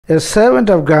A servant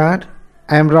of God,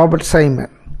 I am Robert Simon.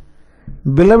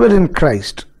 Beloved in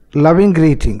Christ, loving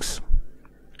greetings.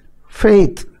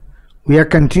 Faith, we are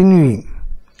continuing.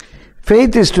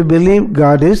 Faith is to believe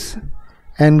God is,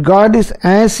 and God is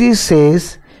as He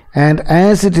says and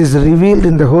as it is revealed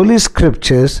in the Holy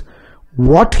Scriptures,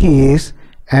 what He is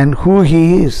and who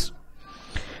He is.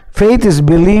 Faith is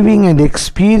believing and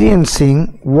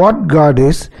experiencing what God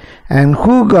is and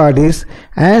who God is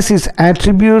as His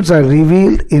attributes are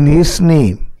revealed in His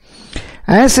name.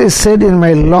 As I said in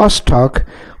my last talk,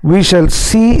 we shall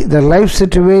see the life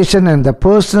situation and the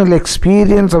personal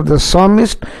experience of the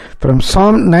psalmist from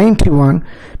Psalm 91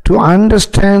 to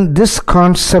understand this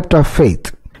concept of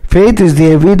faith. Faith is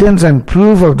the evidence and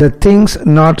proof of the things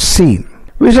not seen.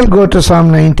 We shall go to Psalm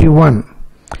 91.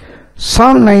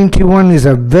 Psalm 91 is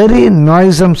a very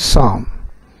noisome psalm.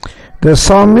 The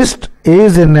psalmist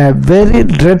is in a very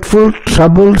dreadful,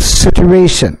 troubled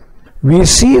situation. We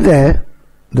see there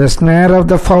the snare of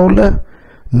the fowler,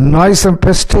 noisome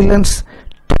pestilence,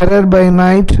 terror by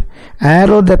night,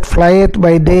 arrow that flieth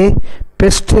by day,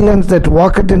 pestilence that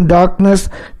walketh in darkness,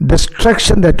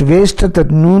 destruction that wasteth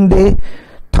at noonday,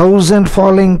 1,000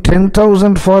 falling,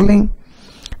 10,000 falling.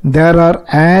 There are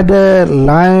adder,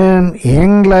 lion,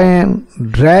 young lion,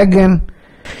 dragon.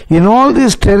 In all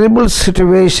these terrible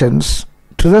situations,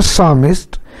 to the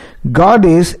psalmist, God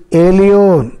is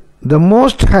Elyon, the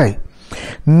Most High.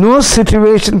 No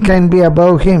situation can be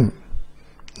above Him.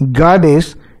 God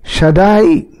is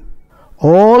Shaddai,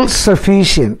 all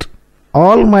sufficient,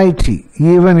 almighty,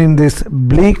 even in this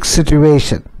bleak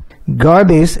situation.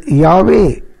 God is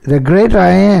Yahweh, the great I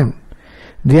Am,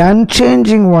 the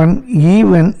unchanging one,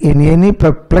 even in any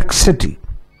perplexity.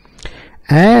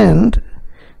 And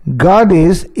God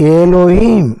is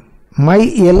Elohim, my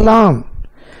Elam,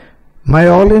 my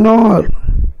all in all.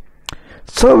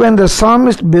 So when the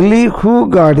psalmist believes who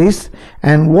God is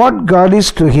and what God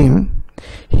is to him,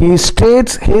 he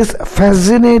states his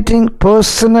fascinating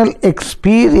personal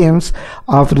experience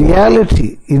of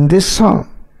reality in this psalm.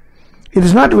 It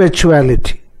is not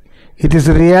virtuality, it is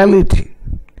reality.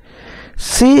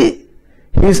 See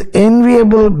his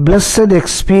enviable blessed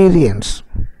experience,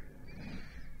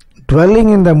 dwelling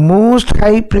in the most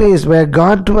high place where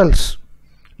God dwells,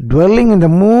 dwelling in the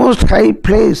most high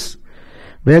place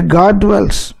where God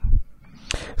dwells,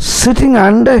 sitting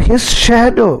under His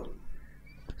shadow,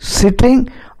 sitting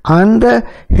under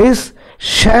His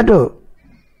shadow,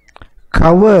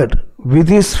 covered with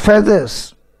His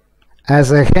feathers,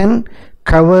 as a hen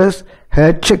covers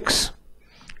her chicks,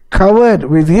 covered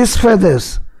with His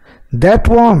feathers, that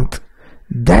warmth,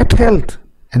 that health,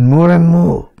 and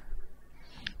more.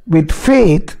 With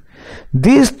faith,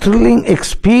 these thrilling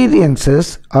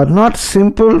experiences are not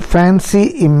simple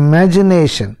fancy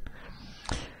imagination.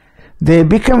 They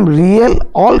become real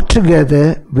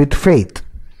altogether with faith.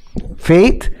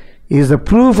 Faith is the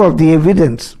proof of the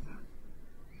evidence.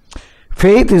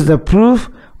 Faith is the proof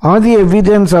or the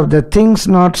evidence of the things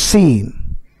not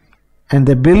seen. And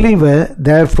the believer,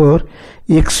 therefore,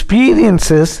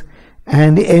 experiences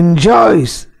and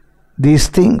enjoys these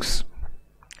things.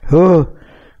 Oh,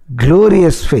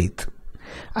 glorious faith!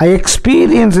 I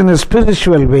experience in a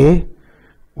spiritual way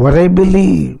what I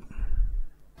believe.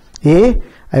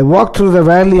 I walk through the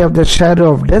valley of the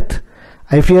shadow of death.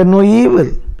 I fear no evil,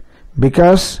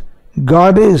 because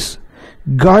God is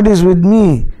with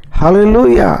me.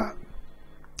 Hallelujah!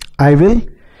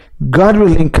 God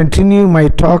will continue my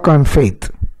talk on faith.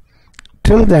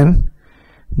 Till then,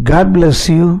 God bless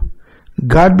you.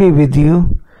 God be with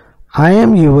you. I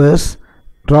am yours,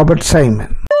 Robert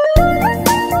Simon.